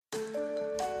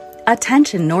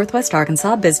Attention Northwest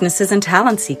Arkansas businesses and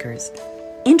talent seekers.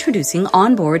 Introducing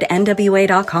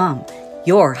OnboardNWA.com,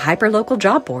 your hyperlocal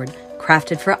job board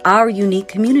crafted for our unique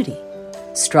community.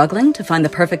 Struggling to find the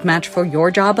perfect match for your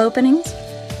job openings?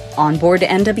 Onboard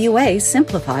NWA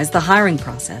simplifies the hiring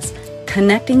process,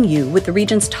 connecting you with the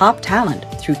region's top talent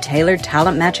through tailored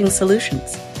talent matching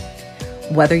solutions.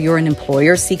 Whether you're an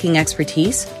employer seeking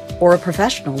expertise or a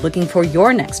professional looking for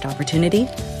your next opportunity,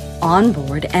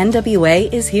 Onboard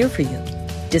NWA is here for you.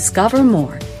 Discover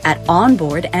more at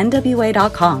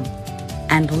onboardnwa.com,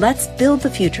 and let's build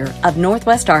the future of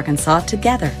Northwest Arkansas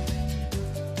together.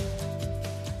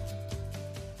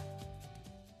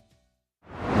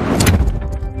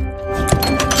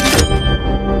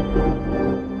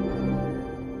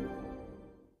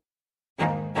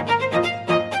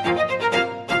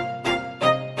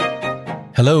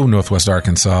 Hello, Northwest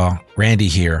Arkansas. Randy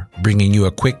here, bringing you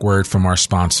a quick word from our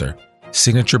sponsor,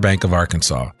 Signature Bank of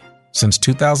Arkansas. Since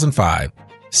 2005,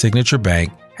 Signature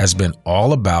Bank has been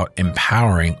all about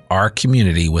empowering our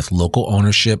community with local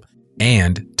ownership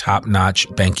and top-notch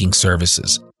banking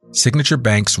services. Signature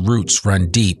Bank's roots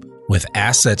run deep with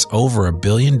assets over $1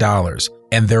 billion,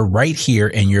 and they're right here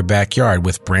in your backyard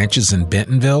with branches in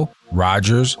Bentonville,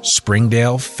 Rogers,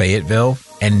 Springdale, Fayetteville,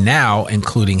 and now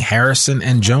including Harrison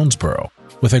and Jonesboro.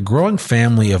 With a growing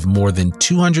family of more than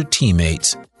 200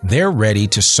 teammates, they're ready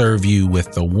to serve you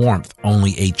with the warmth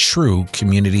only a true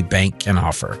community bank can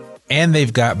offer. And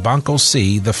they've got Banco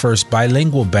C, the first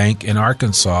bilingual bank in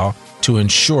Arkansas, to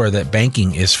ensure that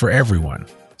banking is for everyone.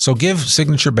 So give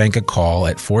Signature Bank a call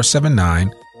at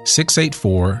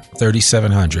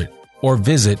 479-684-3700 or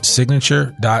visit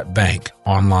signature.bank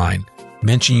online.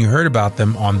 Mention you heard about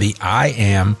them on the I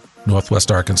Am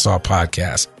Northwest Arkansas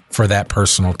podcast for that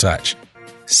personal touch.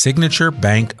 Signature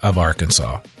Bank of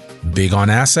Arkansas. Big on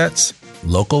assets,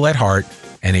 local at heart,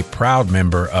 and a proud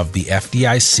member of the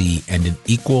FDIC and an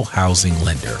equal housing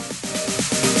lender.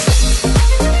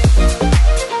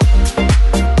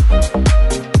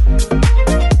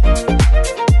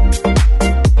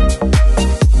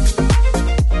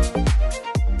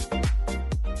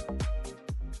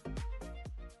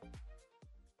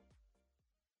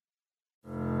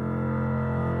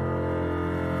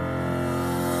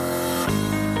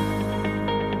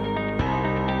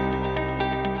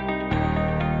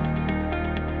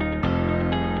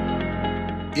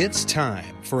 It's time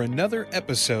for another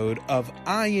episode of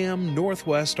I Am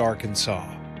Northwest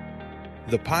Arkansas,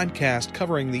 the podcast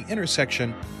covering the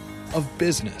intersection of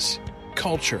business,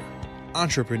 culture,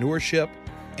 entrepreneurship,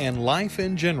 and life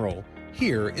in general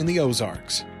here in the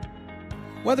Ozarks.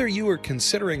 Whether you are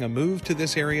considering a move to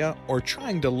this area or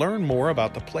trying to learn more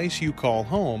about the place you call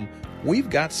home, we've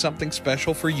got something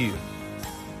special for you.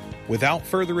 Without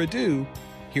further ado,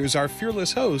 here's our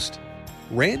fearless host,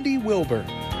 Randy Wilburn.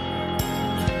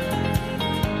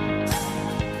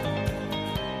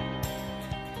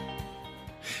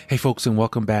 Hey folks, and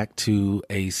welcome back to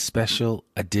a special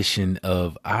edition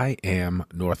of I Am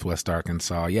Northwest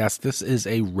Arkansas. Yes, this is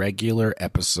a regular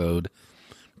episode,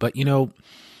 but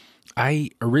I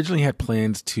originally had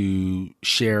plans to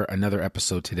share another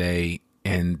episode today,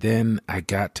 and then I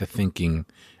got to thinking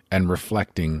and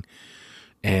reflecting,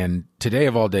 and today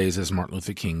of all days is Martin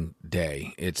Luther King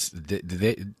Day. It's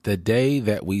the day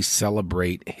that we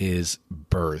celebrate his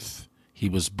birth. He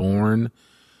was born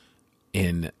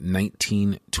in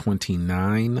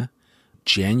 1929,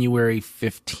 January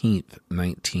 15th,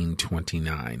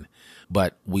 1929.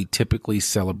 But we typically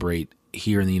celebrate,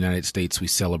 here in the United States, we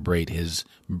celebrate his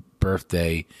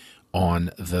birthday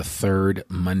on the third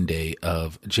Monday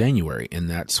of January, and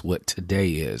that's what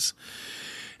today is.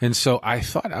 And so I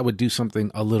thought I would do something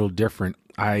a little different.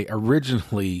 I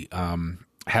originally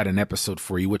had an episode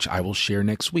for you, which I will share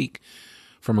next week,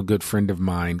 from a good friend of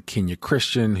mine, Kenya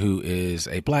Christian, who is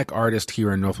a Black artist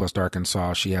here in Northwest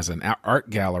Arkansas. She has an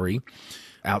art gallery,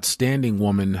 outstanding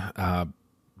woman,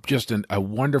 just a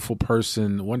wonderful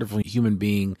person, wonderful human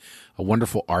being, a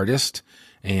wonderful artist.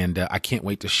 And I can't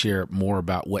wait to share more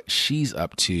about what she's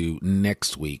up to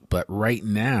next week. But right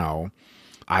now,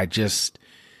 I just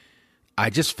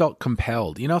felt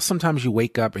compelled. Sometimes you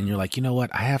wake up and you're like, you know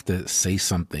what? I have to say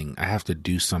something. I have to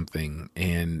do something.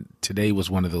 And today was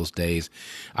one of those days.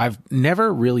 I've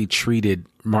never really treated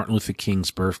Martin Luther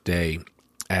King's birthday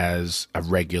as a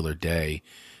regular day.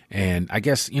 And I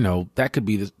guess, that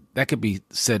could be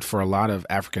said for a lot of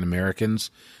African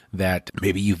Americans. that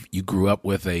maybe you grew up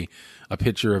with a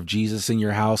picture of Jesus in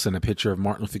your house and a picture of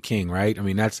Martin Luther King, right? I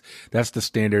mean, that's the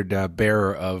standard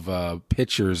bearer of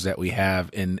pictures that we have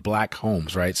in black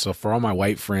homes, right? So for all my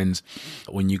white friends,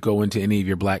 when you go into any of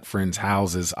your black friends'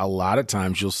 houses, a lot of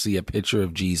times you'll see a picture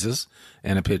of Jesus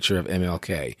and a picture of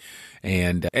MLK.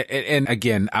 And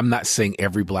again, I'm not saying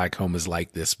every black home is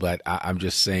like this, but I'm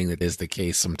just saying that is the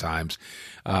case sometimes.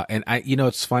 And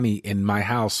it's funny, in my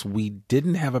house, we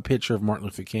didn't have a picture of Martin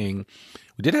Luther King.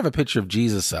 We did have a picture of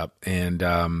Jesus up, and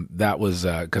that was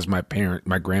because my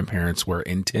grandparents were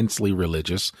intensely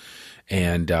religious,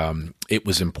 and it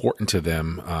was important to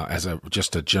them as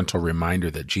just a gentle reminder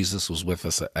that Jesus was with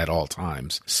us at all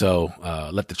times. So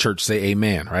let the church say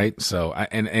amen, right? So I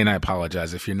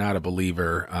apologize if you're not a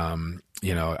believer.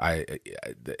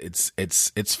 It's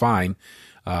fine.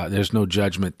 There's no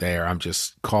judgment there. I'm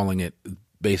just calling it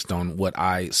based on what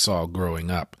I saw growing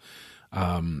up.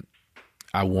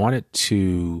 I wanted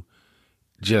to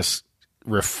just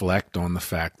reflect on the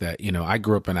fact that, I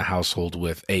grew up in a household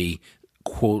with a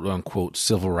quote unquote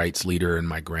civil rights leader in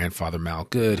my grandfather, Mal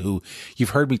Good, who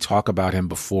you've heard me talk about him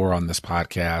before on this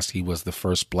podcast. He was the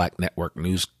first black network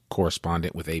news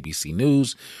correspondent with ABC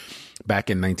News back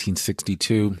in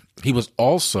 1962. He was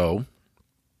also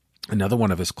another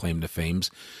one of his claim to fame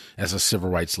as a civil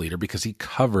rights leader because he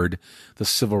covered the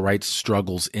civil rights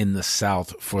struggles in the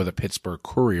South for the Pittsburgh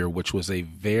Courier, which was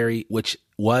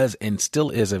and still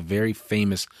is a very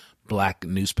famous black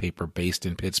newspaper based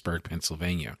in Pittsburgh,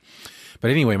 Pennsylvania.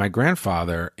 But anyway, my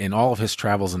grandfather, in all of his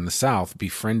travels in the South,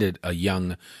 befriended a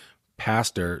young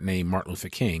pastor named Martin Luther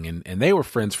King, and they were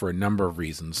friends for a number of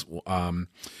reasons.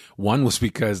 One was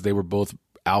because they were both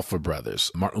Alpha brothers.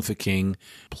 Martin Luther King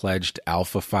pledged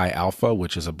Alpha Phi Alpha,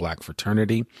 which is a black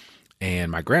fraternity,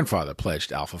 and my grandfather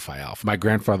pledged Alpha Phi Alpha. My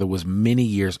grandfather was many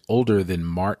years older than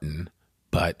Martin,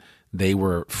 but they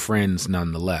were friends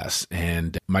nonetheless.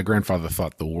 And my grandfather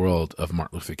thought the world of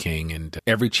Martin Luther King, and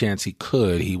every chance he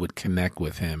could, he would connect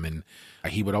with him. And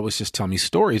he would always just tell me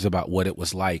stories about what it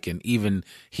was like. And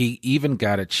he even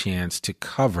got a chance to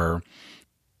cover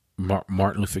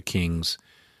Martin Luther King's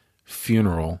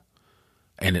funeral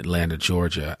in Atlanta,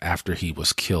 Georgia, after he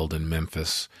was killed in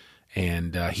Memphis.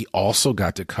 And he also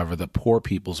got to cover the Poor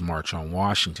People's March on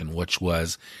Washington, which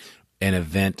was an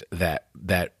event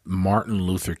that Martin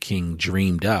Luther King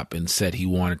dreamed up and said he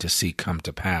wanted to see come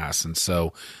to pass. And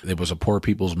so there was a Poor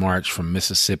People's March from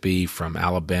Mississippi, from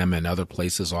Alabama, and other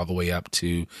places all the way up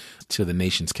to the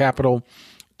nation's capital,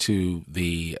 to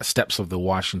the steps of the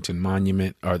Washington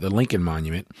Monument, or the Lincoln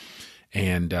Monument.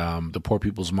 And the Poor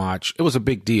People's March, it was a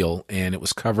big deal, and it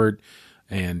was covered,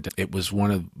 and it was one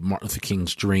of Martin Luther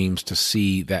King's dreams to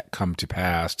see that come to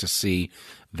pass, to see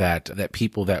that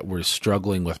people that were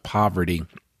struggling with poverty,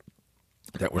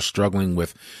 that were struggling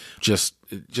with just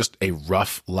a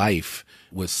rough life,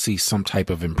 would see some type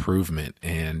of improvement.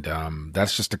 And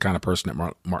that's just the kind of person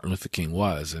that Martin Luther King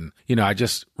was. And, I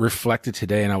just reflected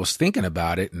today, and I was thinking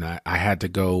about it, and I had to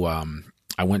go,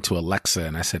 I went to Alexa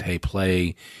and I said, hey,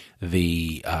 play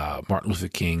the Martin Luther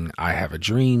King I Have a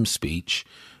Dream speech.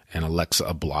 And Alexa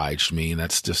obliged me. And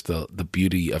that's just the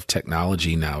beauty of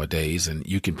technology nowadays. And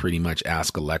you can pretty much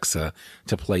ask Alexa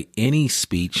to play any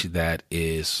speech that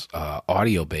is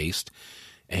audio based.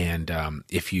 And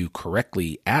if you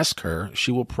correctly ask her,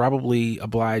 she will probably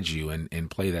oblige you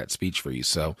and play that speech for you.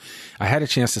 So I had a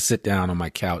chance to sit down on my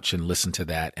couch and listen to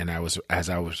that. And as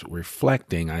I was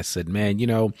reflecting, I said, man,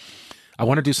 I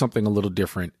want to do something a little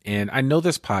different. And I know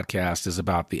this podcast is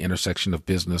about the intersection of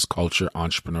business, culture,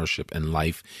 entrepreneurship, and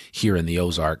life here in the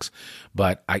Ozarks,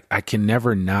 but I can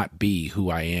never not be who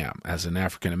I am as an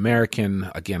African American.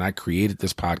 Again, I created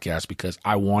this podcast because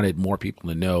I wanted more people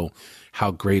to know how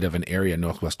great of an area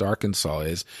Northwest Arkansas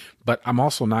is. But I'm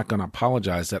also not going to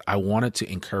apologize that I wanted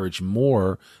to encourage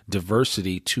more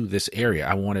diversity to this area.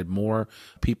 I wanted more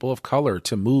people of color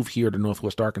to move here to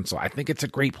Northwest Arkansas. I think it's a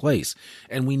great place,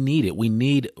 and we need it. We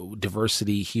need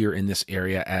diversity here in this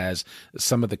area, as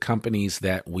some of the companies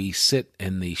that we sit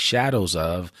in the shadows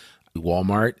of,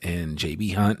 Walmart and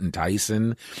JB Hunt and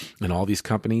Tyson and all these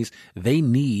companies, they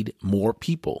need more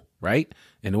people, right?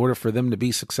 In order for them to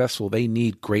be successful, they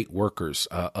need great workers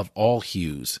of all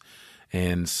hues.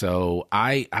 And so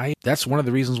that's one of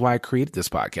the reasons why I created this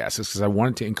podcast, is because I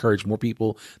wanted to encourage more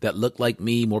people that look like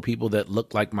me, more people that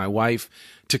look like my wife,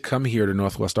 to come here to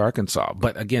Northwest Arkansas.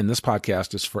 But again, this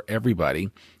podcast is for everybody,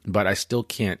 but I still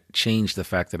can't change the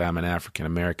fact that I'm an African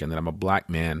American, that I'm a black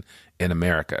man in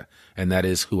America. And that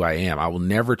is who I am. I will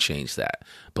never change that,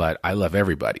 but I love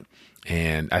everybody.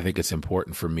 And I think it's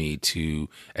important for me to,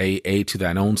 to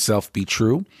thine own self be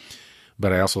true,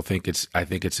 But I also think I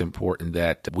think it's important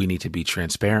that we need to be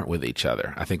transparent with each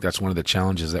other. I think that's one of the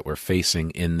challenges that we're facing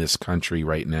in this country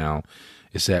right now,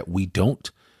 is that we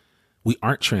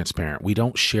aren't transparent. We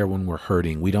don't share when we're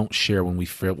hurting. We don't share when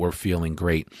we're feeling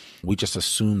great. We just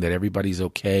assume that everybody's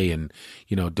okay and,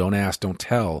 don't ask, don't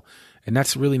tell. And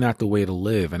that's really not the way to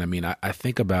live. And I mean, I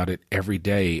think about it every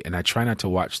day, and I try not to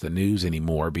watch the news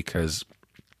anymore because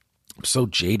I'm so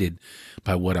jaded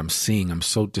by what I'm seeing. I'm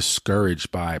so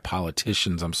discouraged by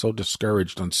politicians. I'm so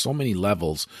discouraged on so many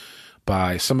levels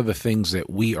by some of the things that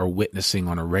we are witnessing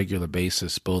on a regular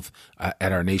basis, both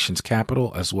at our nation's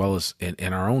capital as well as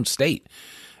in our own state.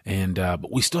 And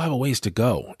but we still have a ways to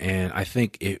go. And I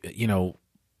think,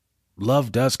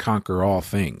 love does conquer all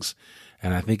things.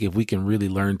 And I think if we can really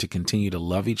learn to continue to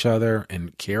love each other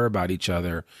and care about each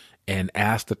other and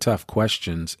ask the tough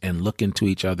questions and look into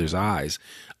each other's eyes,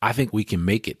 I think we can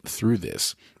make it through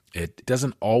this. It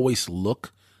doesn't always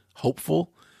look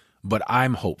hopeful, but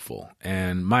I'm hopeful.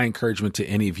 And my encouragement to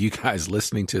any of you guys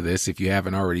listening to this, if you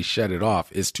haven't already shut it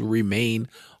off, is to remain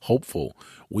hopeful.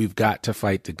 We've got to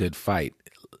fight the good fight.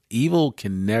 Evil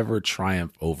can never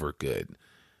triumph over good.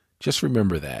 Just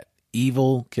remember that.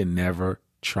 Evil can never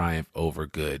triumph over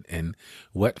good. And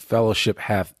what fellowship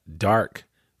hath dark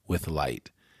with light,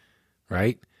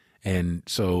 right? And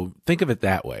so think of it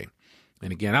that way.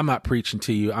 And again, I'm not preaching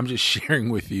to you. I'm just sharing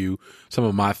with you some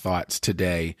of my thoughts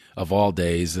today of all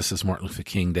days. This is Martin Luther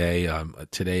King Day.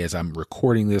 Today, as I'm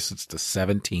recording this, it's the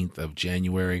 17th of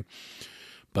January.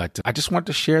 But I just wanted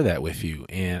to share that with you.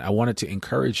 And I wanted to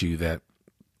encourage you that,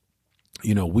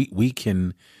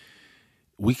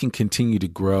 we can continue to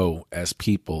grow as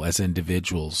people, as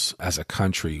individuals, as a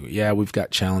country. Yeah, we've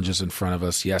got challenges in front of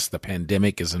us. Yes, the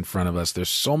pandemic is in front of us. There's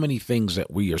so many things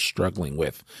that we are struggling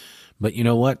with. But you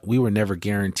know what? We were never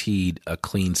guaranteed a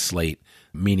clean slate,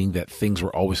 meaning that things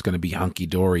were always going to be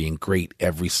hunky-dory and great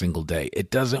every single day. It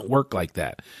doesn't work like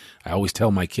that. I always tell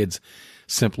my kids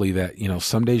simply that,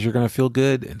 some days you're going to feel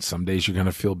good and some days you're going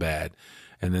to feel bad.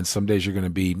 And then some days you're going to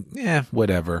be,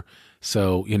 whatever.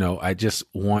 So, I just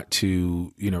want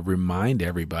to, remind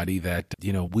everybody that,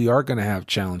 we are going to have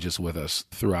challenges with us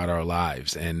throughout our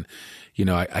lives. And,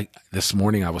 I this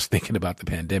morning I was thinking about the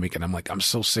pandemic and I'm like, I'm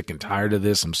so sick and tired of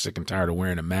this. I'm sick and tired of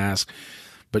wearing a mask.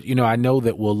 But, I know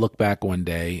that we'll look back one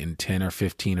day in 10 or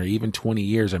 15 or even 20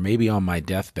 years, or maybe on my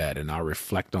deathbed, and I'll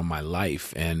reflect on my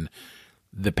life. And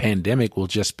the pandemic will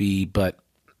just be but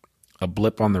a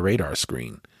blip on the radar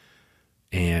screen.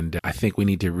 And I think we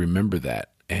need to remember that.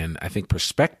 And I think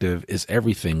perspective is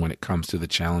everything when it comes to the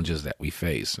challenges that we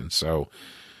face. And so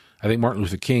I think Martin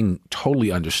Luther King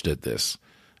totally understood this,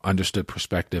 understood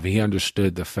perspective. He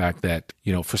understood the fact that,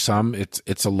 for some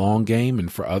it's a long game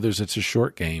and for others it's a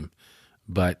short game.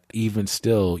 But even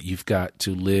still, you've got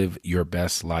to live your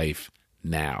best life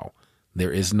now.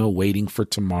 There is no waiting for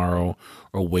tomorrow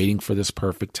or waiting for this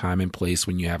perfect time and place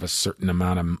when you have a certain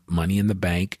amount of money in the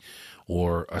bank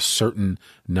or a certain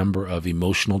number of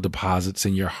emotional deposits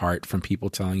in your heart from people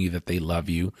telling you that they love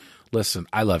you. Listen,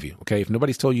 I love you, okay? If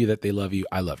nobody's told you that they love you,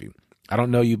 I love you. I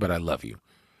don't know you, but I love you.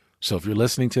 So if you're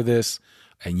listening to this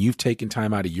and you've taken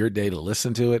time out of your day to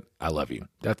listen to it, I love you.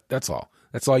 That's all.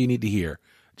 That's all you need to hear.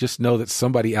 Just know that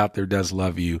somebody out there does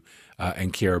love you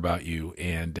and care about you,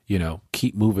 and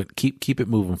keep moving, keep it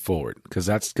moving forward, because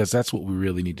that's what we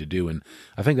really need to do. And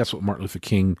I think that's what Martin Luther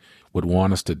King would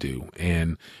want us to do.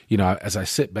 And as I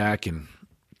sit back and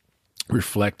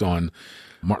reflect on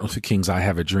Martin Luther King's "I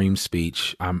Have a Dream"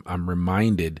 speech, I'm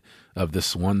reminded of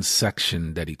this one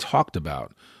section that he talked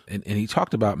about. And he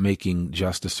talked about making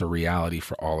justice a reality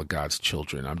for all of God's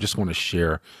children. I just want to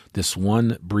share this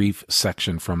one brief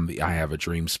section from the "I Have a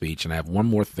Dream" speech. And I have one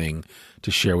more thing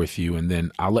to share with you, and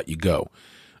then I'll let you go.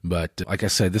 But like I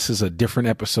said, this is a different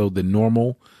episode than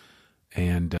normal.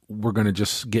 And we're going to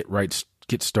just get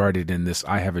started in this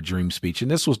 "I Have a Dream" speech.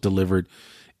 And this was delivered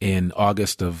in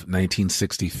August of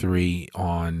 1963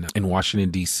 in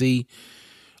Washington, D.C.,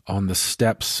 on the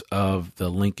steps of the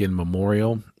Lincoln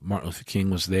Memorial. Martin Luther King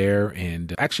was there,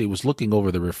 and actually was looking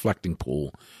over the reflecting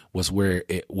pool was where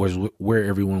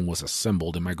everyone was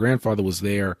assembled. And my grandfather was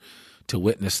there to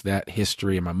witness that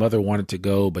history. And my mother wanted to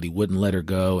go, but he wouldn't let her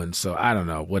go. And so I don't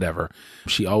know, whatever.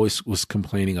 She always was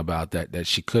complaining about that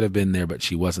she could have been there, but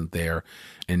she wasn't there.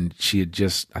 And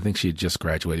I think she had just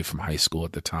graduated from high school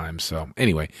at the time. So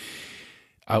anyway,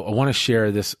 I want to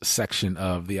share this section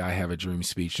of the "I Have a Dream"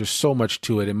 speech. There's so much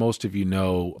to it, and most of you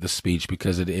know the speech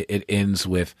because it ends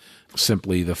with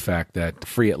simply the fact that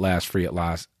free at last,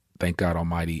 thank God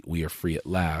Almighty, we are free at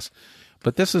last.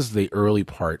 But this is the early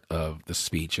part of the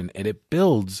speech, and it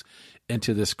builds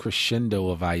into this crescendo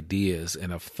of ideas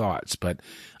and of thoughts. But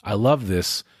I love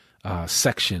this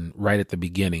section right at the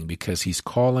beginning because he's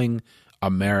calling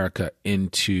America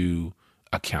into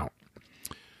account.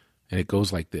 And it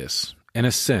goes like this. In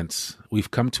a sense,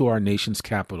 we've come to our nation's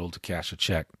capital to cash a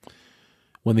check.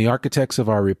 When the architects of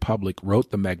our republic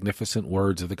wrote the magnificent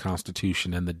words of the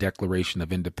Constitution and the Declaration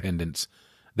of Independence,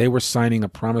 they were signing a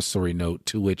promissory note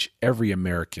to which every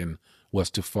American was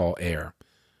to fall heir.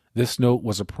 This note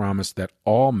was a promise that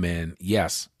all men,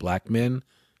 yes, black men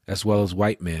as well as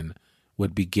white men,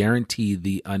 would be guaranteed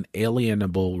the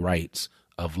unalienable rights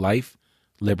of life,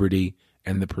 liberty,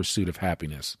 and the pursuit of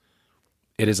happiness.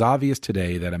 It is obvious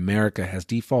today that America has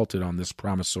defaulted on this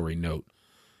promissory note,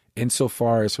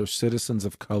 insofar as her citizens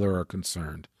of color are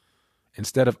concerned.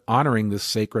 Instead of honoring this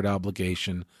sacred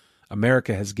obligation,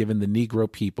 America has given the Negro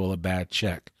people a bad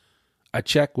check, a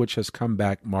check which has come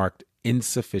back marked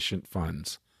insufficient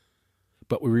funds.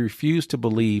 But we refuse to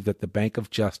believe that the Bank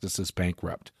of Justice is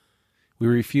bankrupt. We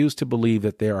refuse to believe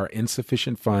that there are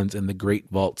insufficient funds in the great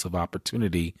vaults of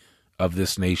opportunity of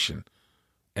this nation.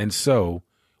 And so,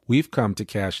 we've come to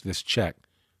cash this check,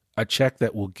 a check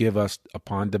that will give us,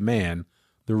 upon demand,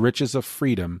 the riches of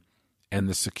freedom and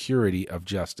the security of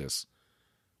justice.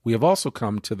 We have also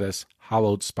come to this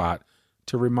hallowed spot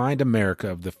to remind America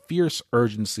of the fierce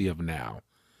urgency of now.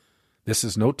 This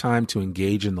is no time to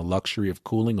engage in the luxury of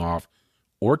cooling off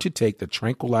or to take the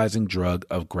tranquilizing drug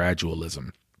of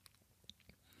gradualism.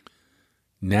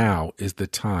 Now is the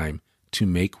time to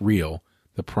make real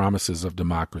the promises of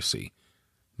democracy.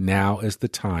 Now is the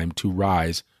time to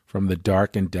rise from the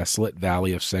dark and desolate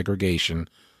valley of segregation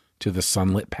to the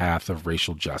sunlit path of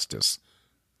racial justice.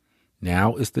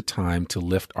 Now is the time to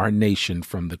lift our nation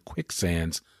from the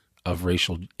quicksands of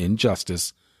racial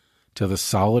injustice to the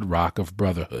solid rock of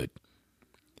brotherhood.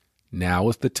 Now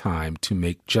is the time to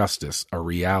make justice a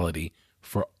reality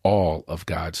for all of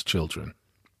God's children.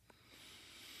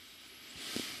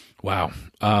 Wow.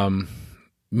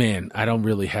 Man, I don't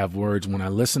really have words. When I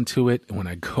listen to it, when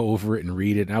I go over it and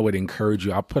read it, and I would encourage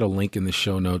you, I'll put a link in the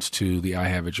show notes to the I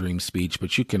Have a Dream speech,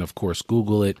 but you can, of course,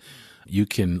 Google it. You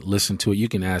can listen to it. You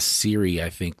can ask Siri, I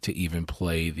think, to even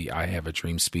play the I Have a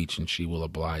Dream speech, and she will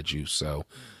oblige you. So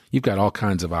you've got all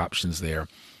kinds of options there.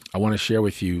 I want to share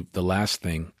with you the last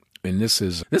thing. And this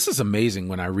is amazing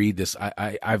when I read this.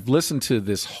 I've listened to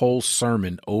this whole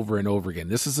sermon over and over again.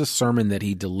 This is a sermon that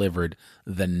he delivered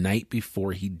the night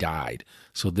before he died.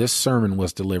 So this sermon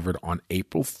was delivered on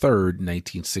April 3rd,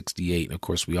 1968. And of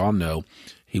course, we all know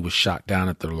he was shot down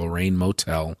at the Lorraine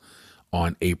Motel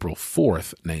on April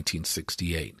 4th,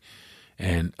 1968.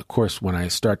 And of course, when I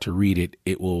start to read it,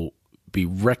 it will be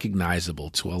recognizable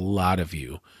to a lot of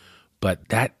you. But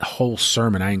that whole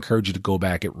sermon, I encourage you to go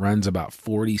back. It runs about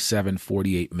 47,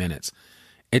 48 minutes.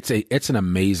 It's an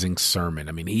amazing sermon.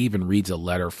 I mean, he even reads a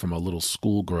letter from a little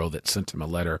schoolgirl that had sent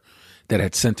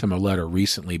him a letter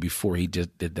recently before he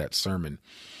did that sermon.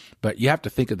 But you have to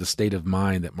think of the state of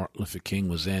mind that Martin Luther King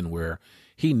was in, where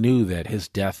he knew that his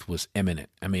death was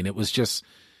imminent. I mean, it was just,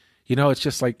 it's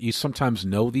just like you sometimes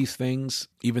know these things,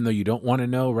 even though you don't want to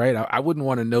know, right? I wouldn't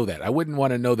want to know that. I wouldn't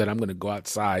want to know that I'm going to go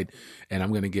outside and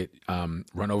I'm going to get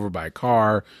run over by a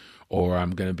car, or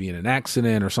I'm going to be in an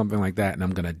accident or something like that, and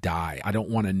I'm going to die. I don't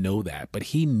want to know that. But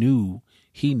he knew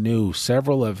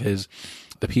several of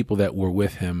the people that were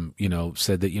with him,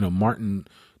 said that, Martin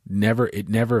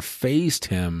never fazed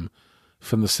him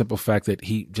from the simple fact that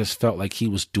he just felt like he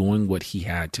was doing what he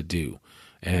had to do.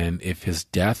 And if his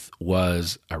death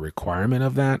was a requirement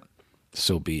of that,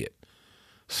 so be it.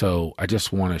 So I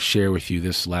just want to share with you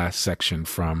this last section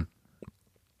from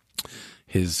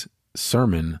his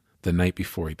sermon the night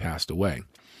before he passed away.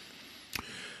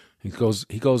 He goes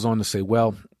on to say,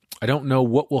 well, I don't know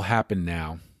what will happen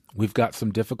now. We've got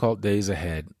some difficult days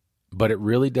ahead, but it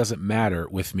really doesn't matter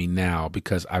with me now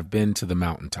because I've been to the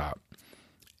mountaintop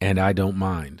and I don't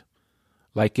mind.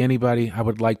 Like anybody, I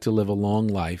would like to live a long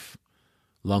life.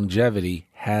 Longevity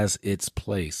has its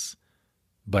place,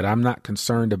 but I'm not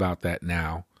concerned about that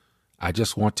now. I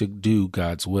just want to do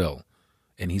God's will,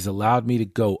 and he's allowed me to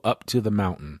go up to the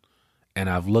mountain, and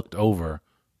I've looked over,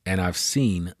 and I've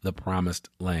seen the promised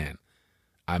land.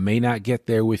 I may not get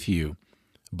there with you,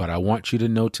 but I want you to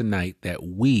know tonight that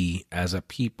we as a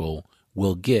people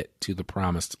will get to the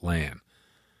promised land.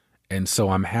 And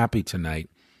so I'm happy tonight.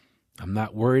 I'm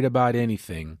not worried about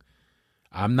anything.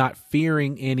 I'm not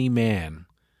fearing any man.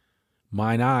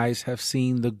 Mine eyes have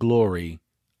seen the glory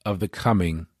of the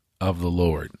coming of the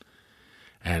Lord.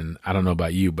 And I don't know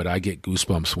about you, but I get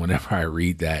goosebumps whenever I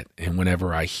read that and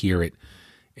whenever I hear it.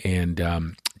 And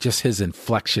just his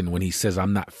inflection when he says,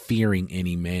 I'm not fearing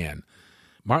any man.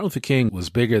 Martin Luther King was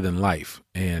bigger than life.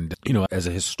 And, as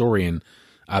a historian,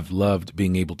 I've loved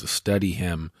being able to study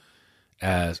him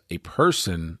as a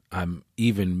person, I'm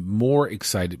even more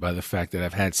excited by the fact that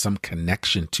I've had some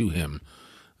connection to him,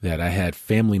 that I had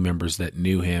family members that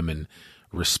knew him and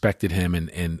respected him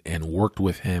and worked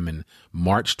with him and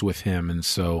marched with him. And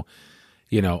so,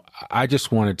 you know, I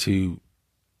just wanted to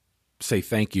say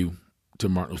thank you to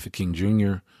Martin Luther King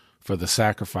Jr. for the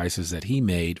sacrifices that he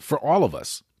made for all of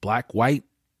us, black, white,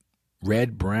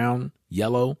 red, brown,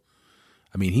 yellow.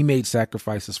 I mean, he made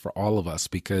sacrifices for all of us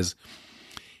because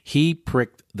he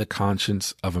pricked the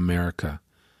conscience of America.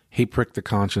 He pricked the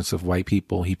conscience of white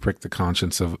people. He pricked the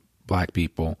conscience of black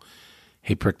people.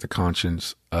 He pricked the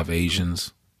conscience of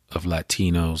Asians, of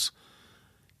Latinos.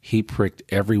 He pricked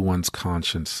everyone's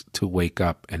conscience to wake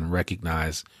up and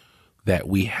recognize that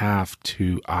we have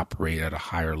to operate at a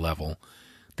higher level,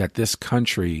 that this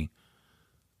country,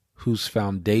 whose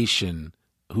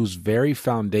very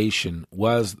foundation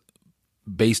was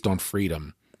based on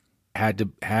freedom,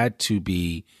 had to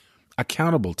be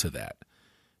accountable to that.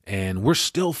 And we're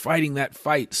still fighting that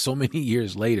fight so many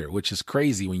years later, which is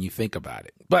crazy when you think about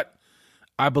it. But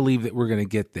I believe that we're going to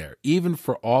get there, even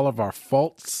for all of our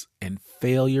faults and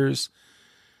failures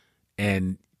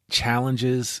and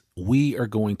challenges. We are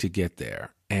going to get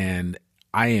there. And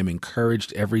I am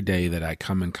encouraged every day that I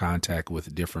come in contact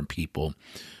with different people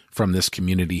from this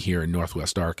community here in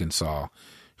Northwest Arkansas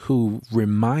who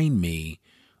remind me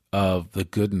of the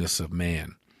goodness of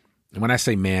man. And when I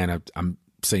say man, I'm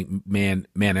saying man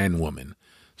and woman.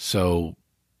 So,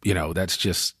 you know, that's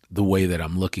just the way that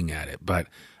I'm looking at it. But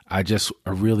I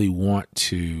really want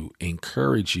to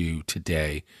encourage you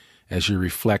today as you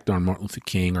reflect on Martin Luther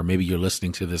King, or maybe you're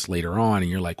listening to this later on and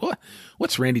you're like,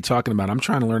 what's Randy talking about? I'm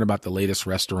trying to learn about the latest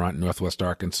restaurant in Northwest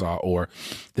Arkansas, or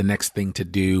the next thing to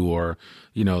do, or,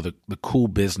 you know, the cool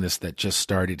business that just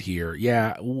started here.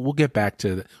 Yeah, we'll get back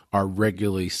to our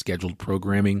regularly scheduled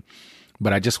programming,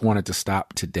 but I just wanted to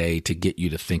stop today to get you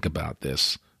to think about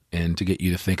this and to get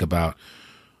you to think about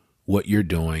what you're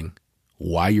doing,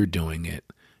 why you're doing it,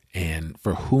 and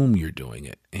for whom you're doing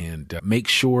it. And make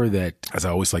sure that, as I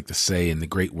always like to say in the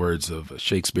great words of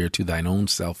Shakespeare, to thine own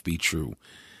self be true.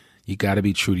 You got to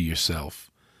be true to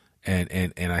yourself.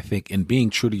 And I think in being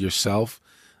true to yourself,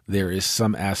 there is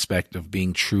some aspect of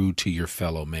being true to your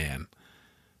fellow man,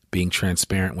 being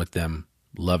transparent with them,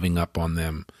 loving up on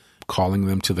them, calling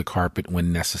them to the carpet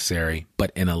when necessary,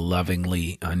 but in a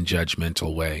lovingly,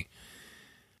 unjudgmental way.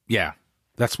 Yeah,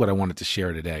 that's what I wanted to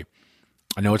share today.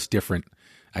 I know it's different.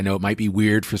 I know it might be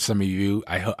weird for some of you.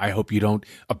 I hope you don't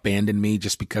abandon me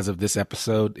just because of this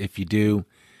episode. If you do,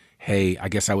 hey, I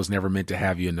guess I was never meant to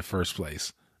have you in the first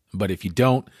place. But if you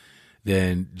don't,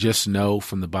 then just know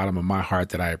from the bottom of my heart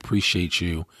that I appreciate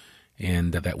you,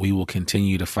 and that we will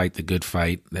continue to fight the good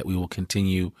fight, that we will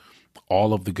continue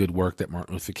all of the good work that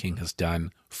Martin Luther King has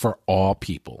done for all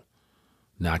people,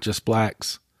 not just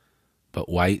blacks, but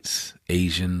whites,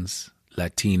 Asians,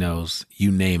 Latinos,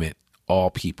 you name it, all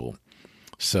people.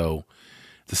 So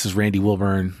this is Randy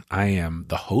Wilburn. I am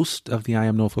the host of the I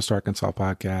Am Northwest Arkansas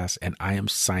podcast, and I am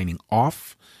signing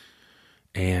off.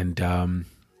 And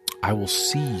I will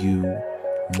see you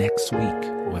next week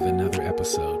with another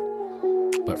episode.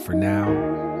 But for now,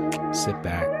 sit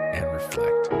back and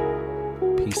reflect.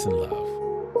 Peace and love.